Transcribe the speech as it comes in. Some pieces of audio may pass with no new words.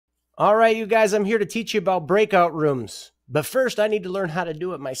All right, you guys, I'm here to teach you about breakout rooms. But first, I need to learn how to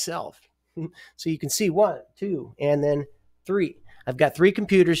do it myself. So you can see 1, 2, and then 3. I've got 3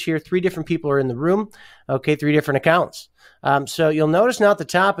 computers here. 3 different people are in the room. Okay, 3 different accounts. So you'll notice now at the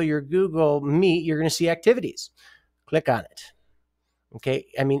top of your Google Meet, you're going to see activities. Click on it. Okay,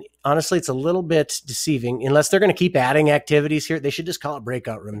 I mean, honestly, it's a little bit deceiving. Unless they're going to keep adding activities here, they should just call it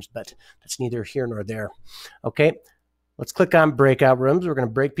breakout rooms, but that's neither here nor there. Okay, let's click on breakout rooms. We're going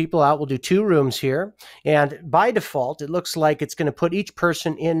to break people out. We'll do 2 rooms here. And by default, it looks like it's going to put each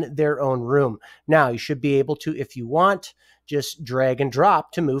person in their own room. Now, you should be able to, if you want, just drag and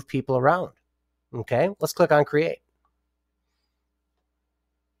drop to move people around. Okay, let's click on create.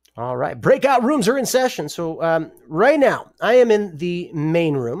 All right, breakout rooms are in session. So right now, I am in the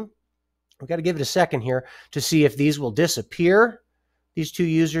main room. We've got to give it a second here to see if these will disappear, these 2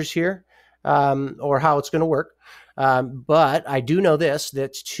 users here, or how it's going to work. But I do know this,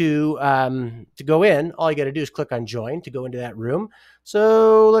 that to go in, all you got to do is click on join to go into that room.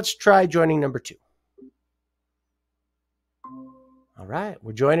 So let's try joining number 2. All right,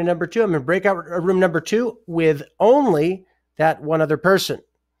 we're joining number 2. I'm in breakout room number 2 with only that one other person.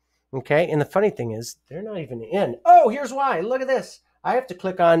 Okay, and the funny thing is, they're not even in. Oh, here's why. Look at this. I have to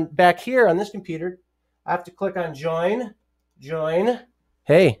click on back here on this computer. I have to click on join.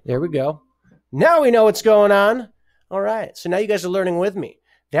 Hey, there we go. Now we know what's going on. All right, so now you guys are learning with me.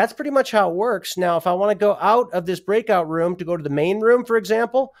 That's pretty much how it works. Now, if I want to go out of this breakout room to go to the main room, for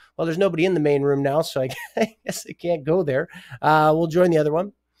example, well, there's nobody in the main room now, so I guess I can't go there. We'll join the other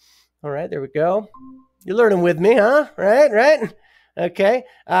one. All right, there we go. You're learning with me, huh? Right? Okay,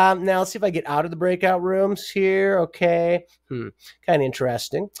 now let's see if I get out of the breakout rooms here. Okay, kind of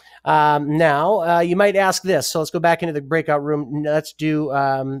interesting. Now, you might ask this. So let's go back into the breakout room. Let's do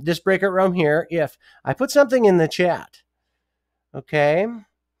this breakout room here. If I put something in the chat, okay,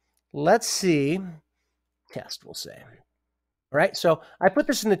 let's see. Test, we'll say. All right, so I put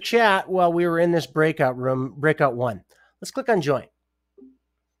this in the chat while we were in this breakout room, breakout 1. Let's click on join.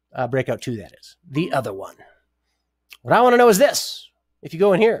 Breakout 2, that is. The other one. What I want to know is this. If you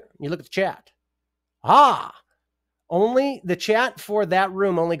go in here, you look at the chat. Only the chat for that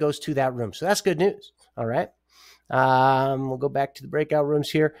room only goes to that room. So that's good news. All right. We'll go back to the breakout rooms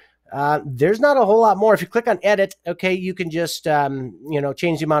here. There's not a whole lot more. If you click on edit, okay, you can just,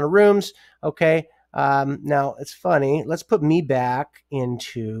 change the amount of rooms. Okay. Now, it's funny. Let's put me back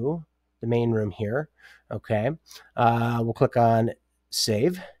into the main room here. Okay. We'll click on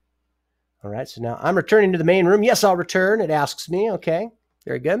save. All right, so now I'm returning to the main room. Yes, I'll return. It asks me. Okay,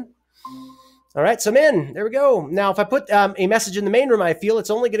 very good. All right, so I'm in. There we go. Now, if I put a message in the main room, I feel it's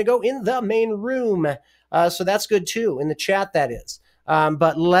only going to go in the main room. So that's good too, in the chat, that is.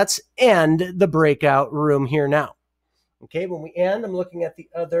 But let's end the breakout room here now. Okay, when we end, I'm looking at the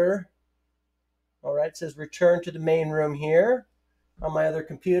other. All right, it says return to the main room here on my other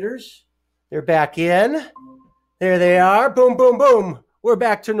computers. They're back in. There they are. Boom, boom, boom. We're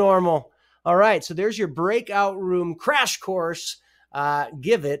back to normal. All right, so there's your breakout room crash course.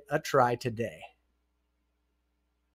 Give it a try today.